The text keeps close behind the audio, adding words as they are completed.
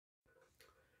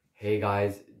Hey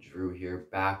guys, Drew here,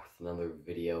 back with another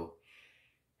video.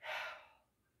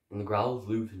 And the Growlers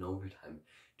lose in overtime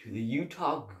to the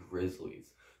Utah Grizzlies,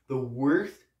 the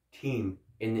worst team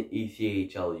in the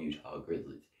ECHL. Utah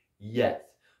Grizzlies. Yes,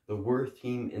 the worst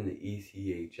team in the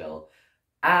ECHL.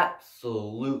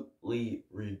 Absolutely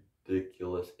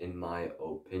ridiculous in my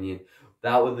opinion.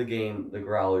 That was the game the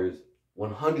Growlers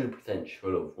 100%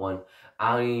 should have won.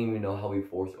 I don't even know how we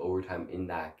forced overtime in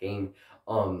that game.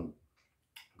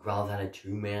 Growlers had a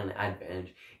two-man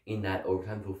advantage in that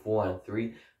overtime, so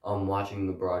 4-on-3. Watching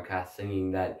the broadcast,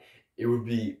 singing that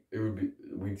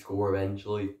we'd score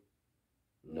eventually.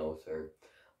 No, sir.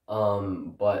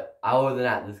 But I wasn't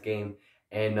at this game,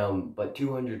 and but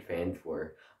 200 fans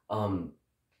were, well,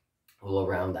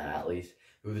 around that at least.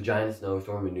 It was a giant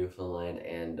snowstorm in Newfoundland,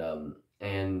 and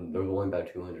there was only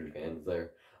about 200 fans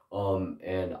there.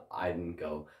 And I didn't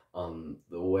go.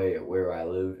 The way where I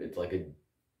live, it's like a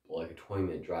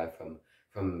 20-minute drive from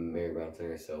Mary Brown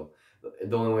Center, so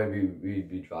the only way we'd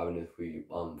be driving is if we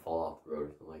fall off the road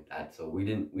or something like that. So we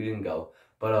didn't go,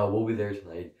 but we'll be there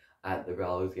tonight at the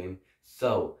Growlers game.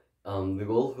 So the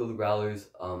goals for the Growlers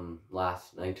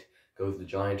last night goes to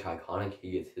Johnny Iconic.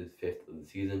 He gets his 5th of the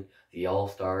season. The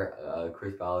All-Star,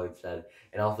 Chris Ballard said,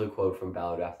 and also a quote from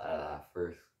Ballard after that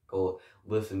first goal: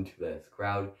 "Listen to this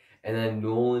crowd." And then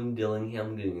Nolan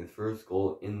Dillingham getting his first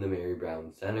goal in the Mary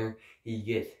Brown Center. He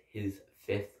gets his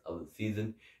 5th of the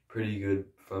season. Pretty good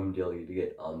from Dilly to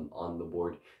get on the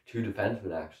board. 2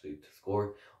 defensemen actually to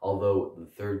score. Although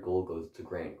the 3rd goal goes to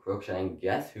Grant Crookshank.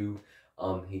 Guess who?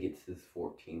 He gets his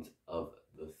 14th of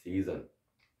the season.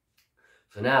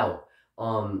 So now,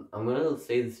 I'm gonna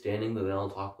say the standings, and then I'll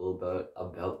talk a little bit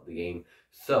about the game.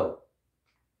 So,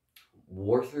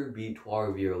 Warsaw beat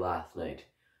Trois-Rivières last night,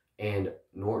 and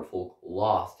Norfolk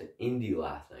lost to Indy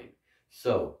last night.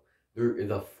 So there is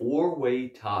a 4-way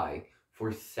tie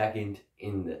for 2nd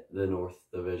in the North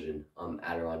Division.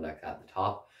 Adirondacks at the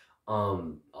top,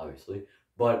 obviously.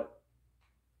 But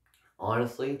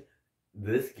honestly,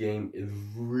 this game is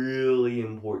really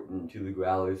important to the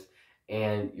Growlers,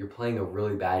 and you're playing a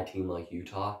really bad team like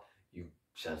Utah. You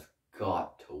just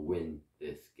got to win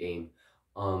this game.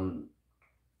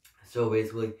 So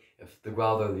basically, if the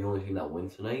Growlers are the only team that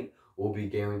wins tonight, we'll be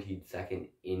guaranteed 2nd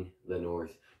in the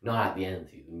North. Not at the end of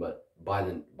the season, but by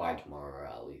tomorrow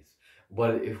at least.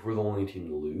 But if we're the only team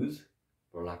to lose,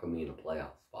 we're not going to be in a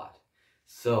playoff spot.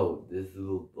 So this is a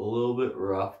little bit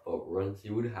rough, but we're going to see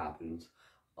what happens.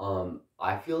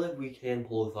 I feel like we can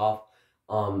pull this off.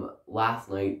 Last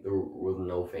night there was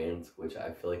no fans, which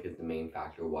I feel like is the main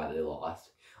factor why they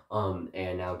lost.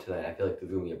 And now tonight I feel like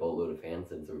there's going to be a boatload of fans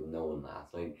since there was no one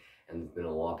last night, and there's been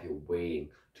a lot of people waiting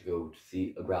to go to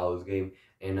see a Growlers game,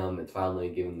 and it's finally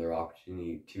given their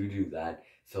opportunity to do that.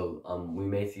 So we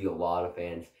may see a lot of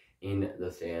fans in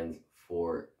the stands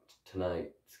for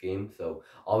tonight's game. So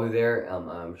I'll be there.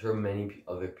 I'm sure many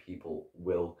other people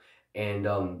will. And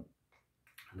the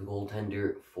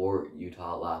goaltender for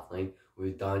Utah last night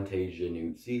was Dante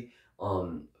Januzzi.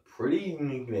 Pretty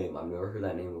unique name. I've never heard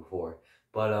that name before.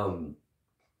 But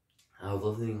I was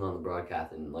listening on the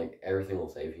broadcast, and like every single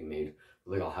save he made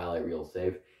was like a highlight reel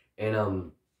save.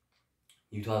 And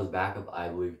Utah's backup, I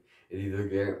believe, is either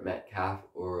Garrett Metcalf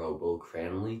or Will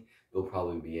Cranley. They'll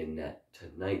probably be in net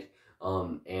tonight.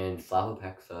 And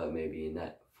Slava may be in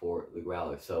net for the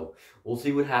Growlers. So we'll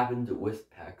see what happens with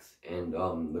Pex and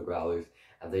the Growlers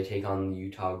as they take on the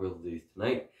Utah Grizzlies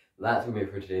tonight. That's gonna be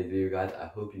it for today's video, guys. I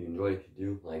hope you enjoyed. If you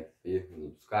do, like the video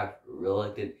and subscribe if you really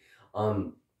liked it.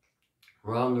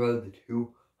 We're on the road to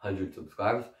 200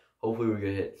 subscribers. Hopefully we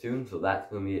get hit soon. So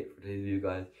that's gonna be it for today's video,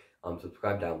 guys.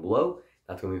 Subscribe down below.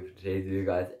 That's gonna be it for today's video,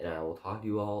 guys, and I will talk to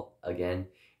you all again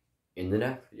in the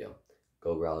next video.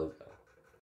 Go Growlers, guys.